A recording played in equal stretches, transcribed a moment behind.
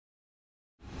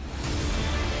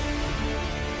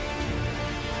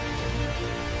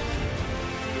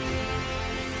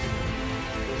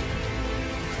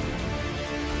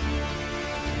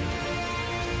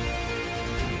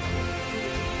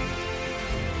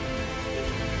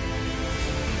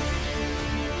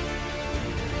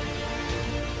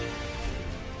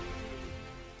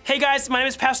Hey guys, my name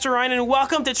is Pastor Ryan and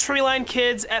welcome to Treeline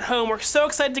Kids at Home. We're so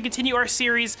excited to continue our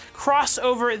series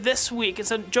Crossover this week, and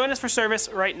so join us for service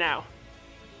right now.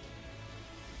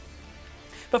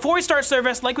 Before we start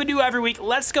service, like we do every week,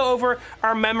 let's go over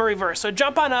our memory verse. So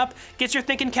jump on up, get your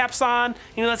thinking caps on,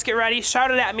 and let's get ready.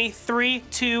 Shout it at me. 3,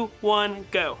 2, 1,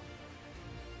 go.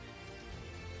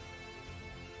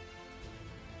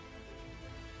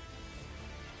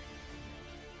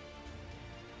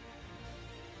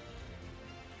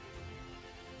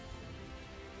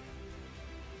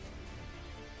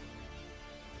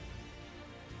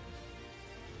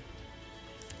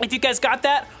 If you guys got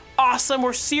that, awesome.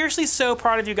 We're seriously so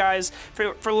proud of you guys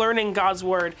for learning God's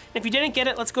Word. And if you didn't get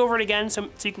it, let's go over it again so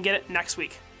you can get it next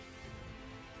week.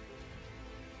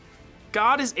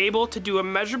 God is able to do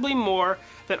immeasurably more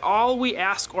than all we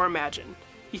ask or imagine.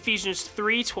 Ephesians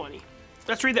 3:20.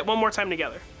 Let's read that one more time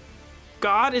together.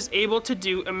 God is able to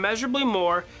do immeasurably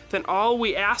more than all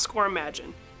we ask or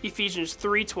imagine. Ephesians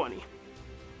 3:20.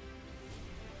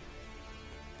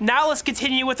 Now let's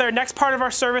continue with our next part of our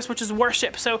service, which is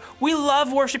worship. So we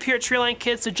love worship here at Treeline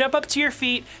Kids, so jump up to your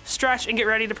feet, stretch, and get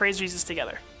ready to praise Jesus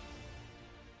together.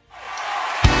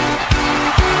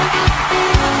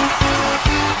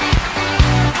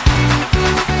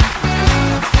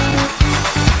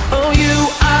 Oh, you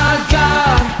are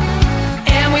God,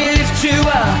 and we lift you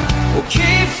up. We'll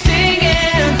keep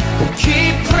singing, we'll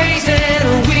keep praising,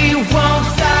 we won't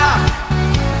stop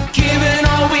giving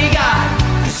all we got,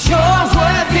 'cause you're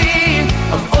worthy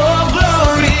of all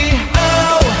glory.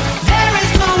 Oh, there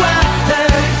is no other,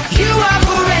 you are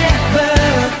forever.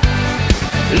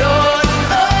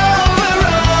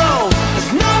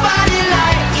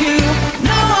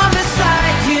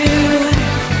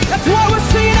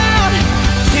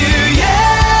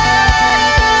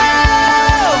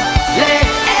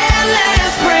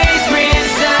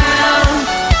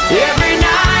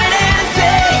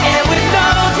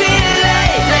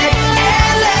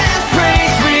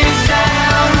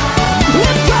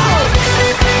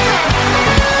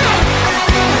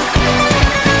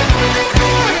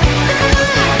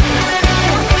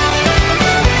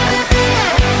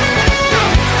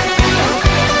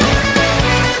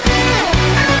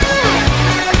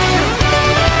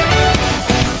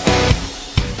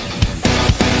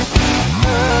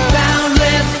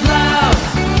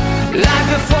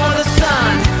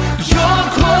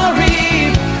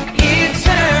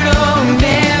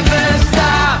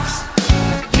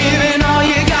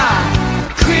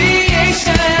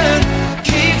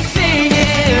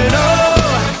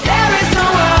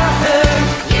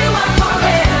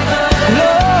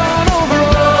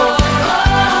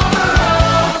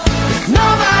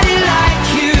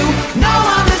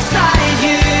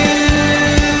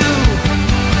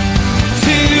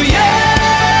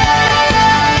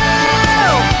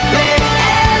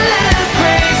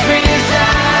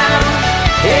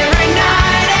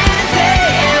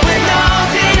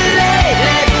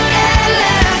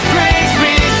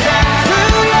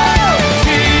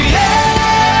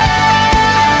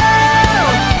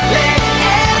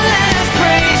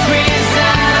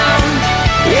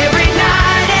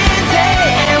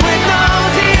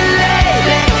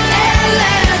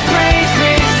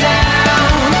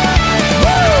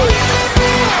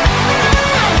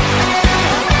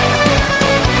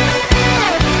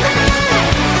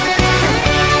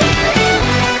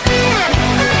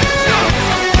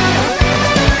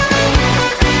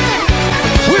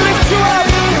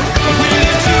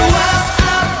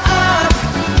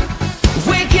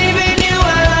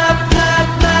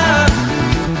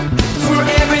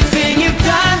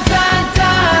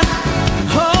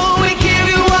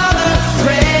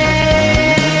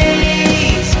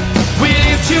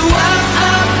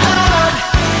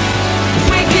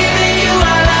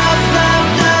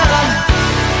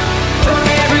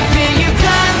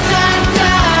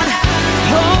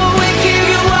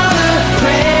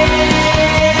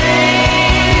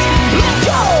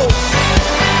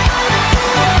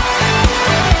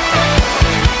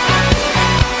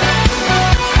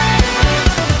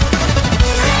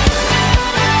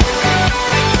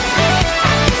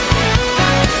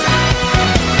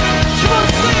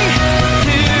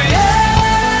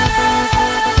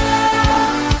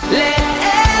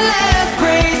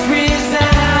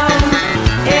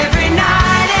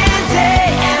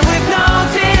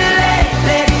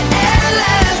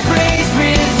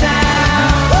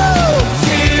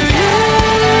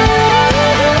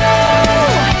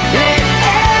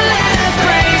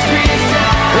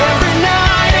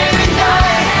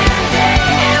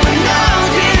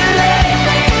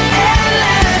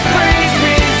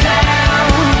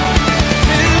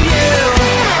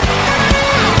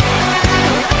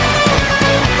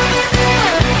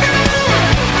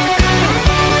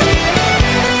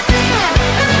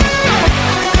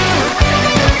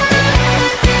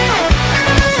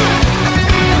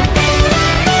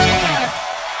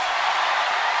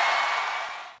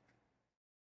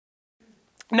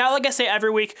 Now, like I say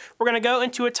every week, we're going to go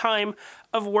into a time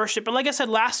of worship. And like I said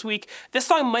last week, this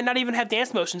song might not even have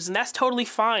dance motions, and that's totally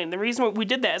fine. The reason we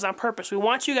did that is on purpose. We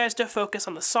want you guys to focus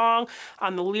on the song,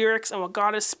 on the lyrics, and what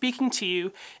God is speaking to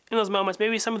you in those moments.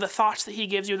 Maybe some of the thoughts that he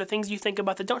gives you, the things you think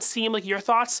about that don't seem like your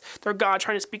thoughts. They're God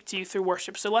trying to speak to you through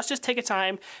worship. So let's just take a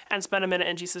time and spend a minute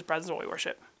in Jesus' presence while we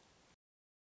worship.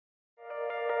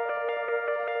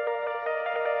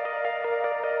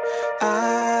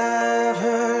 I've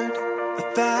heard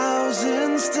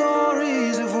 1,000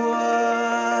 stories of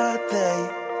what they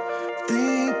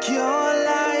think you're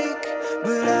like,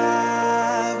 but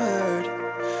I've heard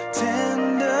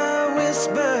tender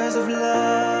whispers of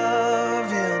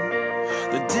love in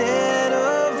the dead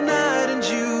of night, and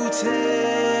you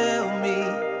tell me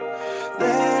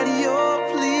that you're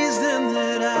pleased and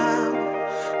that I'm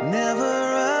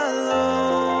never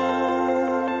alone.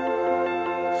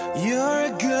 You're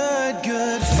a good,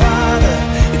 good Father.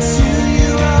 It's who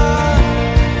you are.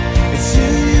 It's who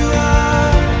you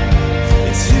are.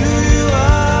 It's who you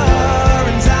are.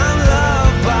 And I'm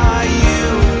loved by you.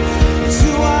 It's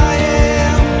who I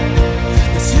am.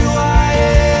 It's who I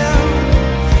am.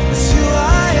 It's who I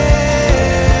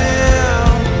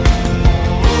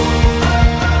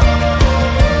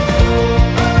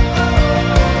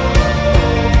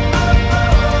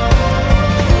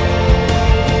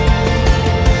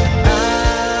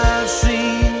I've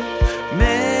seen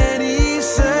many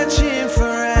searching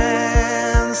for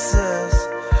answers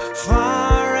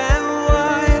far and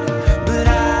wide, but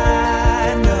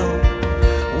I know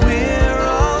we're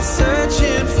all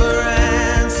searching for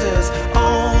answers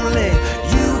only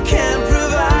you can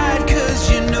provide,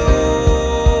 'cause you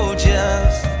know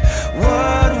just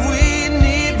what we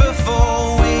need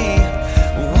before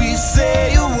we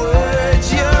say a word.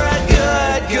 You're a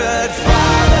good, good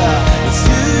Father. It's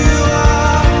who you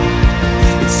are.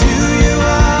 It's who you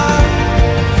are.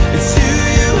 It's who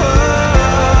you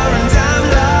are. And I'm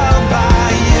loved by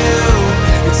you.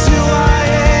 It's who I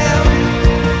am.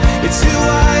 It's who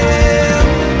I am.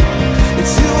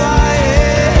 It's who I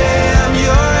am.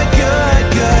 You're a good,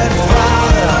 good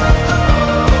Father.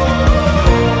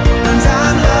 And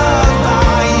I'm loved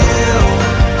by you.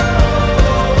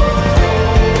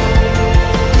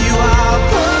 You are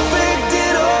perfect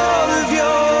in all of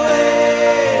your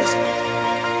ways.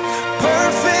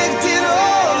 Perfect in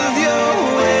all of your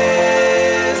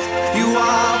ways. You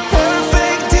are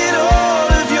perfect in all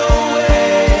of your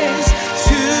ways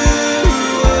to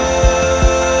us.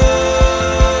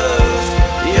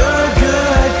 You're a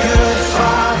good, good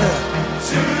Father. It's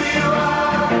who you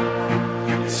are.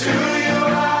 It's who you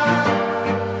are.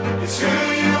 It's who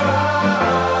you are.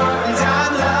 And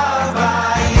I'm loved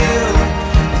by you.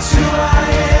 It's who I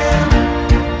am.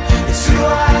 It's who I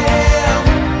am.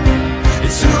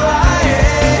 It's who I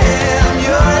am.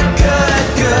 You're a good,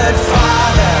 good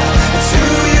Father. It's who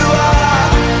you are.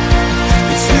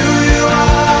 It's who you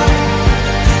are.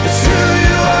 It's who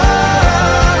you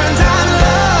are. And I'm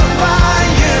loved by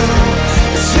you.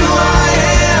 It's who I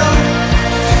am.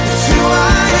 It's who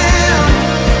I am.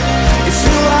 It's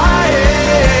who I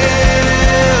am.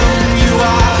 You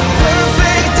are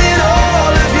perfect in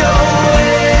all of your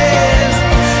ways.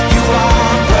 You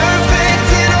are perfect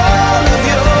in all of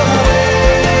your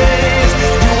ways.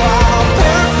 You are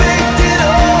perfect in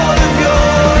all of your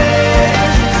ways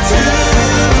to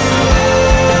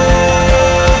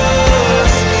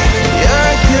us. You're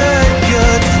a good,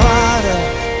 good Father.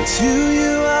 It's who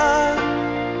you are.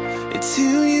 It's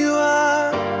who you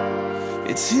are.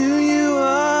 It's who you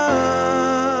are.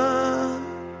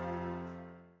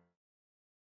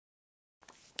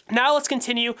 Now let's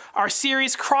continue our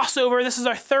series crossover. This is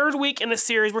our third week in the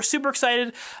series. We're super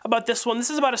excited about this one. This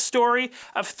is about a story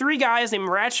of three guys named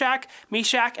Shadrach,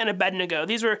 Meshach, and Abednego.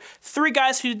 These were three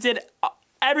guys who did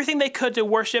everything they could to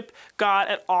worship God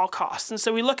at all costs. And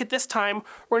so we look at this time,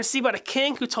 we're going to see about a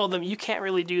king who told them, you can't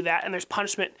really do that, and there's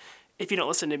punishment if you don't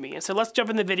listen to me. And so let's jump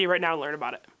in the video right now and learn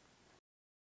about it.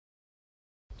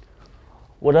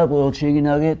 What up, little chicken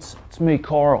nuggets? It's me,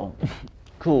 Carl.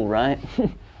 Cool, right?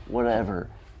 Whatever.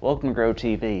 Welcome to Grow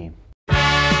TV.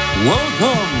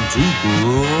 Welcome to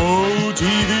Grow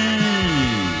TV.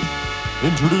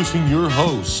 Introducing your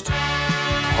host,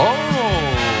 Carl.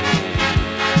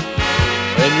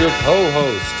 And your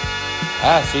co-host,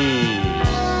 Cassie.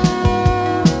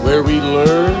 Where we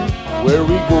learn, where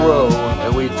we grow,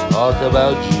 and we talk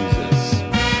about Jesus.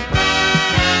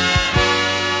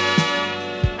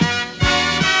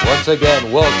 Once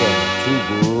again, welcome to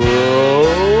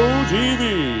Grow TV.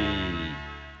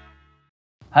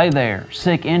 Hey there,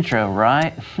 sick intro,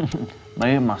 right?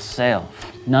 Me and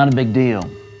myself. Not a big deal.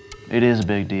 It is a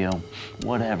big deal.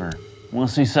 Whatever. Want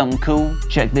to see something cool?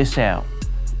 Check this out.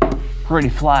 Pretty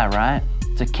fly, right?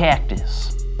 It's a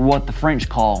cactus, or what the French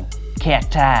call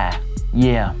cacti.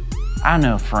 Yeah, I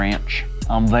know French.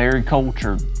 I'm very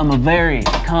cultured. I'm a very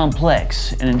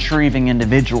complex and intriguing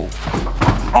individual.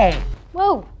 Oh!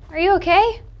 Whoa, are you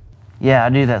okay? Yeah, I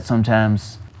do that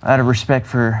sometimes, out of respect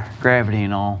for gravity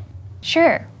and all.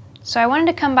 Sure. So I wanted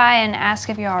to come by and ask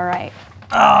if you're all right.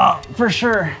 Oh, for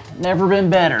sure. Never been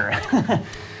better.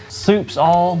 Soup's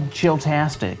all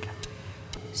chill-tastic.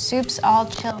 Soup's all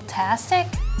chill-tastic?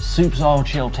 Soup's all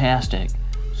chill-tastic.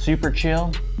 Super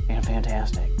chill and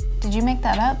fantastic. Did you make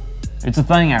that up? It's a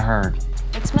thing I heard.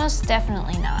 It's most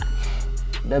definitely not.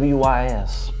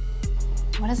 WYS.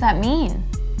 What does that mean?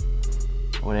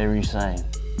 Whatever you say.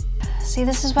 See,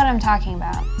 this is what I'm talking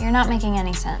about. You're not making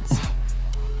any sense.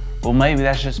 Well, maybe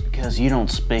that's just because you don't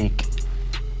speak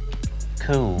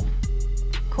cool.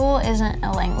 Cool isn't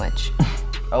a language.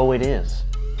 Oh, it is.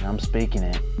 I'm speaking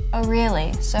it. Oh,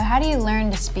 really? So how do you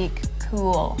learn to speak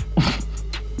cool?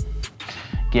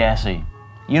 Gassy,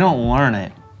 you don't learn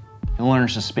it. It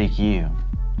learns to speak you.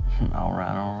 All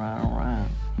right, all right, all right.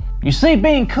 You see,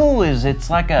 being cool it's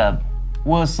like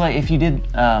if you did,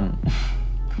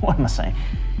 what am I saying?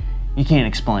 You can't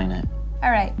explain it.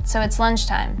 All right, so it's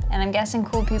lunchtime, and I'm guessing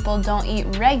cool people don't eat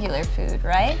regular food,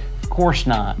 right? Of course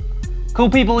not. Cool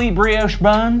people eat brioche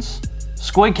buns,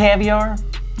 squid caviar,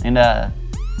 and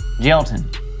gelatin.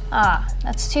 Ah,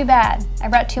 that's too bad. I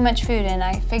brought too much food and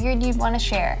I figured you'd want to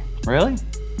share. Really?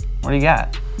 What do you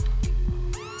got?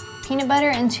 Peanut butter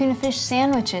and tuna fish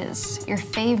sandwiches, your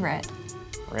favorite,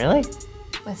 Really?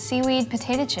 with seaweed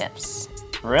potato chips.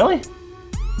 Really?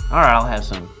 All right, I'll have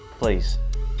some, please.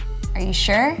 Are you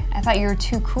sure? I thought you were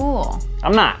too cool.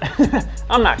 I'm not.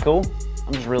 I'm not cool.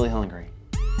 I'm just really hungry.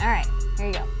 All right, here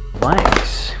you go.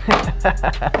 Thanks.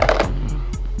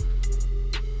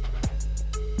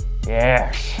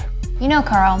 Yes. You know,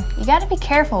 Carl, you gotta be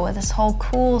careful with this whole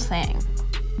cool thing.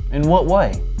 In what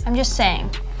way? I'm just saying,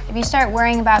 if you start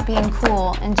worrying about being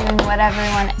cool and doing what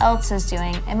everyone else is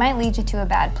doing, it might lead you to a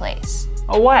bad place.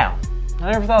 Oh, wow.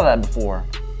 I never thought of that before.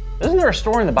 Isn't there a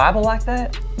story in the Bible like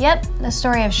that? Yep, the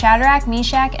story of Shadrach,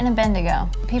 Meshach, and Abednego.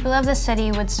 People of the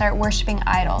city would start worshiping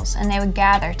idols, and they would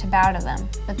gather to bow to them.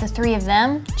 But the three of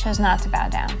them chose not to bow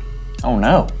down. Oh,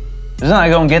 no. Isn't that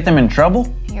going to get them in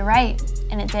trouble? You're right,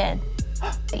 and it did.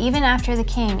 Even after the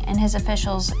king and his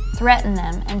officials threatened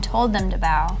them and told them to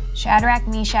bow, Shadrach,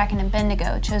 Meshach, and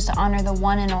Abednego chose to honor the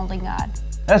one and only God.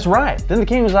 That's right. Then the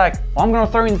king was like, well, I'm going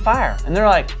to throw you in the fire. And they're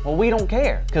like, well, we don't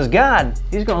care. Because God,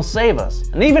 he's going to save us.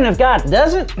 And even if God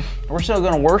doesn't, we're still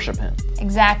going to worship him.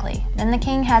 Exactly. Then the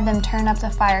king had them turn up the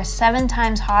fire 7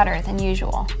 times hotter than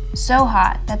usual. So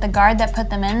hot that the guard that put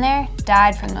them in there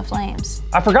died from the flames.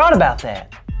 I forgot about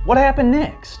that. What happened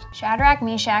next? Shadrach,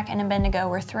 Meshach, and Abednego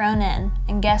were thrown in,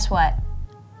 and guess what?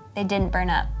 They didn't burn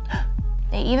up.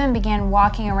 They even began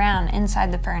walking around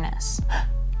inside the furnace.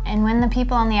 And when the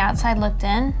people on the outside looked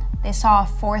in, they saw a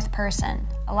 4th person.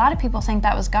 A lot of people think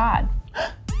that was God.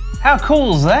 How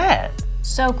cool is that?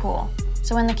 So cool.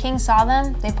 So when the king saw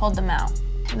them, they pulled them out.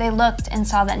 They looked and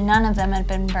saw that none of them had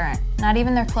been burnt, not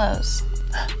even their clothes.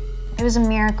 It was a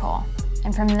miracle.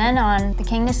 And from then on, the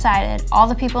king decided all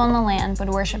the people in the land would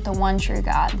worship the one true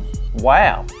God.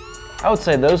 Wow. I would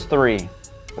say those 3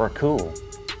 were cool.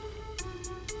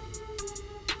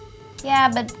 Yeah,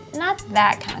 but not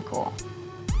that kind of cool.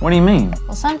 What do you mean?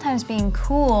 Well, sometimes being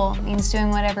cool means doing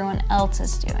what everyone else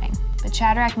is doing. But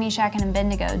Shadrach, Meshach, and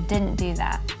Abednego didn't do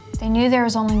that. They knew there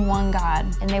was only one God,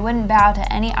 and they wouldn't bow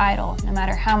to any idol, no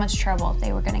matter how much trouble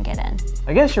they were gonna get in.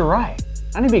 I guess you're right.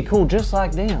 I need to be cool just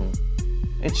like them.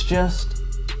 It's just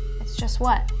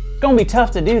what? It's gonna be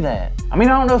tough to do that. I mean,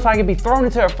 I don't know if I could be thrown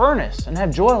into a furnace and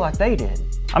have joy like they did.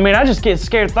 I mean, I just get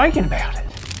scared thinking about it.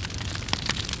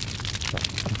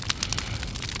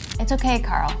 It's okay,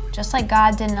 Carl. Just like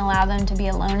God didn't allow them to be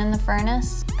alone in the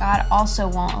furnace, God also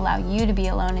won't allow you to be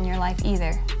alone in your life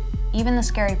either, even the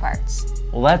scary parts.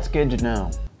 Well, that's good to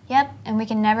know. Yep, and we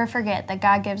can never forget that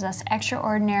God gives us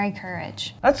extraordinary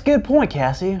courage. That's a good point,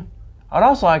 Cassie. I'd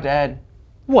also like to add,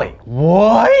 wait,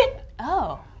 what?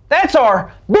 Oh. That's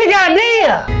our big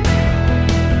idea!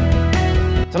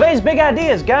 Today's big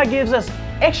idea is God gives us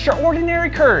extraordinary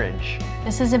courage.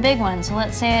 This is a big one, so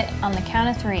let's say it on the count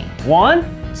of 3. 1,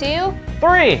 2,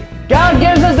 3. God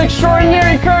gives us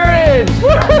extraordinary courage!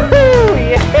 Woohoo!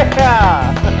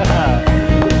 Yeah!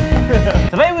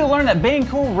 Today we learned that being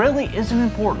cool really isn't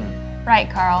important. Right,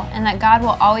 Carl, and that God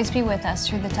will always be with us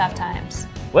through the tough times.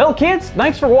 Well, kids,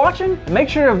 thanks for watching, and make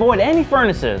sure to avoid any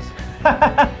furnaces,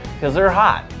 because they're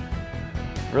hot.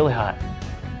 Really hot.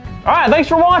 All right, thanks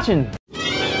for watching.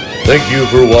 Thank you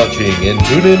for watching, and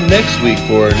tune in next week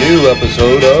for a new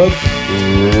episode of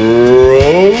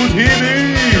Pro TV.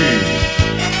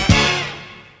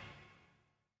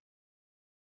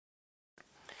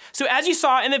 So as you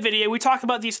saw in the video, we talked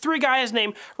about these three guys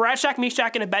named Shadrach,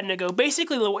 Meshach, and Abednego.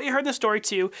 Basically, what you heard in the story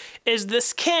too is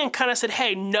this king kind of said,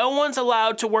 hey, no one's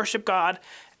allowed to worship God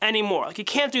anymore. Like, you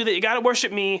can't do that. You got to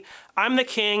worship me. I'm the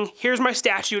king. Here's my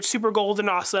statue. It's super gold and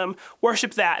awesome.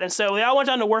 Worship that. And so they all went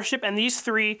down to worship, and these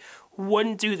three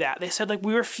wouldn't do that. They said, like,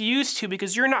 we refuse to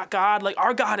because you're not God. Like,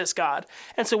 our God is God.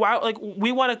 And so,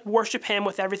 we want to worship him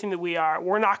with everything that we are.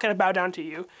 We're not going to bow down to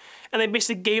you. And they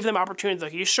basically gave them opportunities.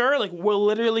 Like, are you sure? Like, we'll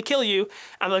literally kill you.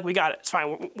 And they're like, we got it. It's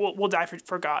fine. We'll die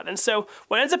for God. And so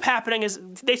what ends up happening is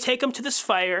they take them to this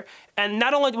fire. And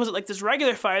not only was it like this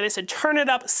regular fire, they said, turn it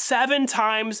up 7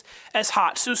 times as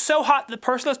hot. So hot, the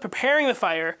person that's preparing the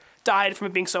fire died from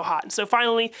it being so hot. And so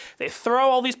finally, they throw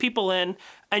all these people in,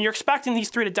 and you're expecting these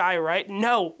 3 to die, right?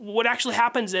 No. What actually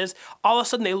happens is, all of a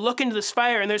sudden, they look into this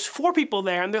fire, and there's 4 people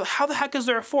there, and they're like, how the heck is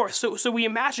there a 4th? So we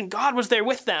imagine God was there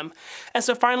with them. And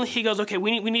so finally, he goes, okay,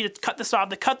 we need to cut this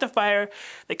off. They cut the fire,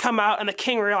 they come out, and the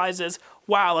king realizes,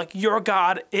 wow, like, your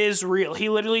God is real. He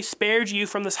literally spared you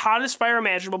from this hottest fire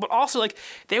imaginable, but also, like,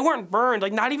 they weren't burned.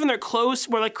 Like, not even their clothes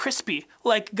were, like, crispy.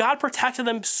 Like, God protected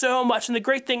them so much. And the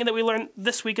great thing that we learned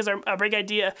this week is our big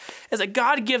idea is that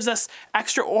God gives us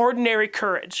extraordinary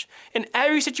courage. In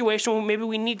every situation where maybe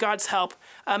we need God's help,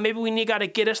 maybe we need God to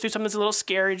get us through something that's a little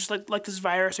scary, just like this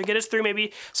virus, or get us through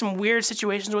maybe some weird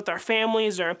situations with our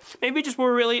families, or maybe just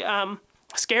we're really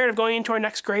scared of going into our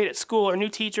next grade at school, or new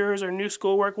teachers, or new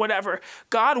schoolwork, whatever.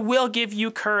 God will give you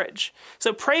courage.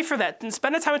 So pray for that and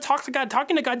spend the time to talk to God.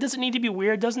 Talking to God doesn't need to be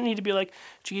weird, doesn't need to be like,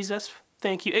 Jesus,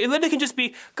 thank you. It literally can just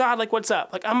be, God, like, what's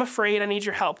up? Like, I'm afraid, I need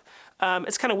your help.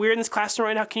 It's kind of weird in this classroom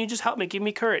right now. Can you just help me? Give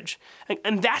me courage.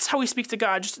 And that's how we speak to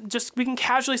God. Just we can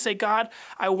casually say, God,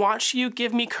 I want you.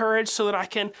 Give me courage so that I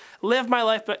can live my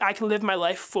life, but I can live my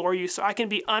life for you, so I can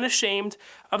be unashamed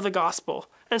of the gospel.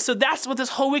 And so that's what this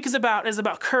whole week is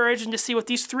about courage, and to see what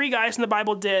these 3 guys in the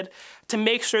Bible did to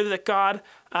make sure that God,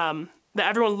 that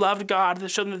everyone loved God, to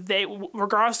show them that they,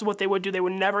 regardless of what they would do, they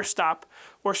would never stop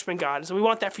worshiping God. And so we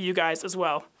want that for you guys as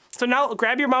well. So now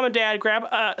grab your mom and dad, grab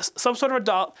some sort of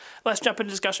adult. Let's jump into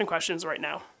discussion questions right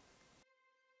now.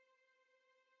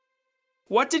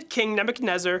 What did King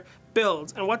Nebuchadnezzar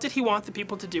build, and what did he want the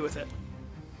people to do with it?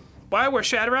 Why were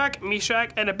Shadrach,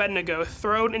 Meshach, and Abednego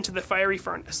thrown into the fiery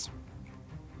furnace?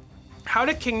 How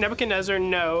did King Nebuchadnezzar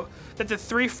know that the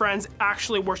 3 friends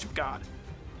actually worshiped God?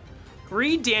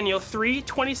 Read Daniel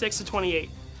 3:26-28.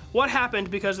 What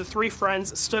happened because the 3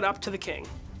 friends stood up to the king?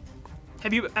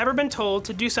 Have you ever been told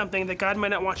to do something that God might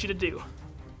not want you to do?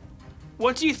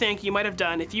 What do you think you might have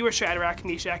done if you were Shadrach,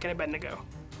 Meshach, and Abednego?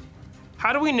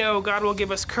 How do we know God will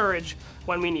give us courage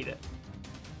when we need it?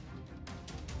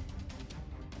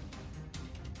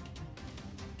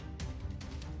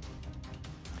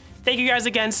 Thank you guys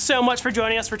again so much for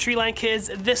joining us for Treeline Kids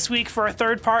this week for our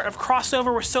 3rd part of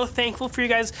Crossover. We're so thankful for you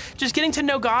guys just getting to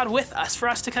know God with us, for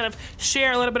us to kind of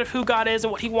share a little bit of who God is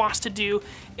and what he wants to do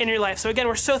in your life. So again,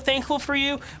 we're so thankful for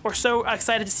you. We're so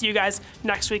excited to see you guys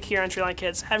next week here on Treeline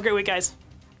Kids. Have a great week, guys.